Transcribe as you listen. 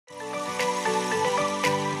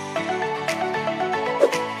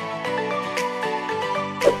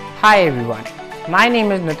Hi everyone, my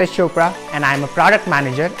name is Nitesh Chopra and I am a product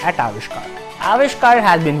manager at Avishkaar. Avishkaar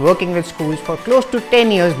has been working with schools for close to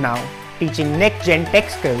 10 years now, teaching next-gen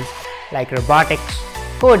tech skills like robotics,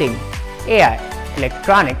 coding, AI,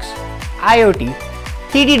 electronics, IoT,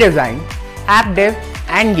 3D design, app dev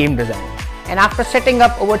and game design. And after setting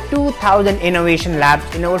up over 2,000 innovation labs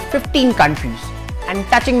in over 15 countries and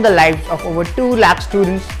touching the lives of over 2 lakh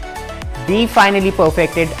students, we finally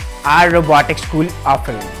perfected our robotics school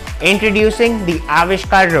offering. Introducing the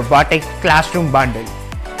Avishkaar Robotics Classroom Bundle,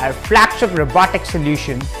 our flagship robotics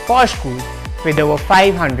solution for schools with over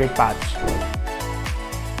 500 parts.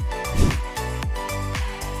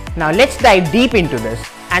 Now let's dive deep into this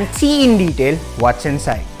and see in detail what's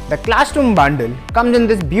inside. The Classroom Bundle comes in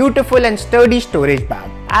this beautiful and sturdy storage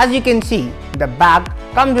bag. As you can see, the bag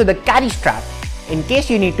comes with a carry strap in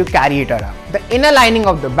case you need to carry it around. The inner lining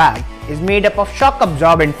of the bag is made up of shock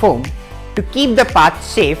absorbent foam to keep the parts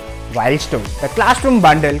safe while stored. The Classroom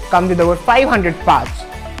Bundle comes with over 500 parts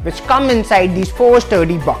which come inside these 4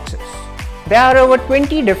 sturdy boxes. There are over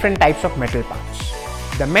 20 different types of metal parts.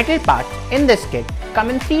 The metal parts in this kit come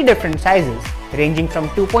in 3 different sizes ranging from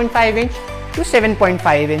 2.5 inch to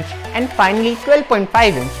 7.5 inch and finally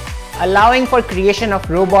 12.5 inch, allowing for creation of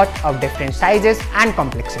robots of different sizes and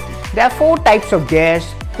complexity. There are 4 types of gears,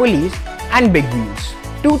 pulleys and big wheels,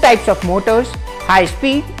 2 types of motors, high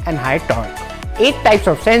speed and high torque, 8 types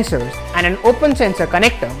of sensors and an open sensor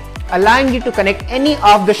connector allowing you to connect any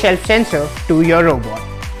off-the-shelf sensor to your robot.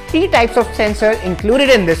 3 types of sensor included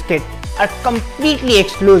in this kit are completely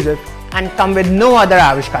exclusive and come with no other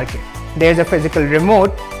Avishkaar kit. There is a physical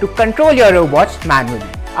remote to control your robots manually,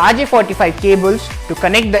 RJ45 cables to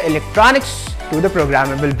connect the electronics to the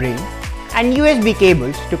programmable brain, and USB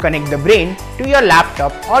cables to connect the brain to your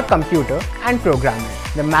laptop or computer and program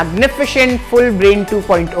it. The magnificent full brain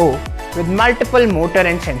 2.0 with multiple motor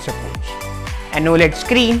and sensor ports, an OLED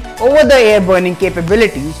screen, over-the-air burning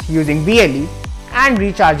capabilities using BLE and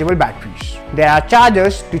rechargeable batteries. There are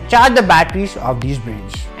chargers to charge the batteries of these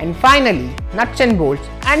brains. And finally, nuts and bolts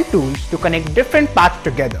and tools to connect different parts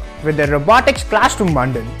together. With the Robotics Classroom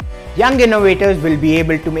Bundle, young innovators will be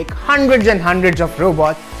able to make hundreds and hundreds of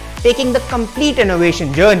robots, taking the complete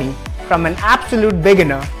innovation journey from an absolute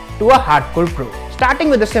beginner to a hardcore pro. Starting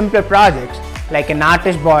with the simpler projects like an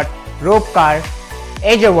artist bot, rope car,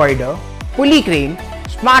 edge avoider, pulley crane,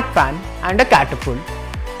 smart fan and a catapult,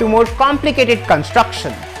 to more complicated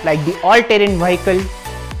construction like the all-terrain vehicle,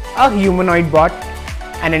 a humanoid bot,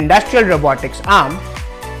 an industrial robotics arm,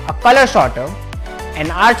 a color sorter, an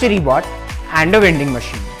archery bot and a vending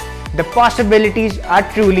machine. The possibilities are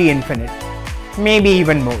truly infinite, maybe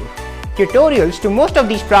even more. Tutorials to most of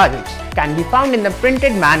these projects can be found in the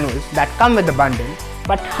printed manuals that come with the bundle,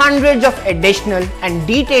 but hundreds of additional and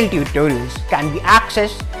detailed tutorials can be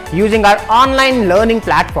accessed using our online learning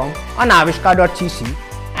platform on avishkaar.cc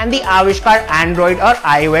and the Avishkaar Android or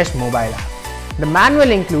iOS mobile app. The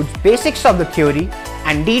manual includes basics of the theory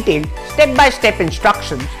and detailed step-by-step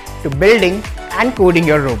instructions to building and coding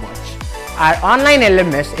your robots. Our online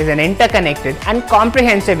LMS is an interconnected and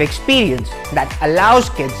comprehensive experience that allows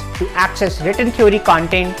kids to access written theory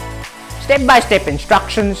content, step-by-step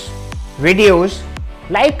instructions, videos,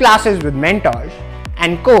 live classes with mentors,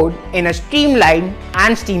 and code in a streamlined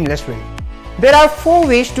and seamless way. There are 4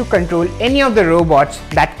 ways to control any of the robots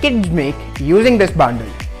that kids make using this bundle.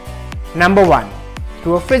 Number 1.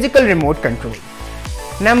 Through a physical remote control.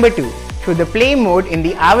 Number 2. Through the play mode in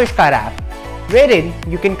the Avishkaar app, wherein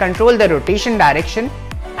you can control the rotation direction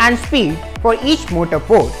and speed for each motor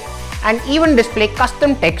port and even display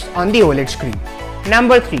custom text on the OLED screen.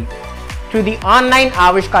 Number 3. Through the online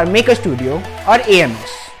Avishkaar Maker Studio or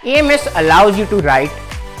AMS. AMS allows you to write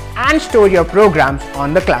and store your programs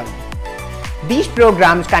on the cloud. These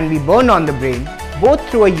programs can be burned on the brain both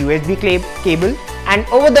through a USB cable and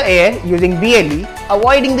over the air using BLE,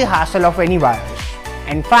 avoiding the hassle of any wires.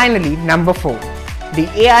 And finally, number 4, the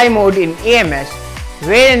AI mode in AMS,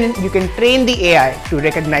 wherein you can train the AI to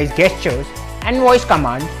recognize gestures and voice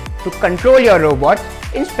commands to control your robot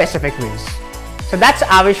in specific ways. So that's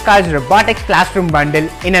Avishkaar's Robotics Classroom Bundle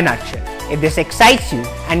in a nutshell. If this excites you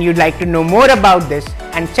and you'd like to know more about this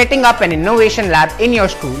and setting up an innovation lab in your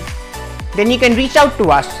school, then you can reach out to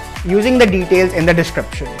us using the details in the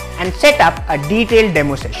description and set up a detailed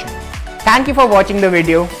demo session. Thank you for watching the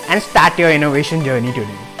video and start your innovation journey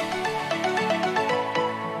today.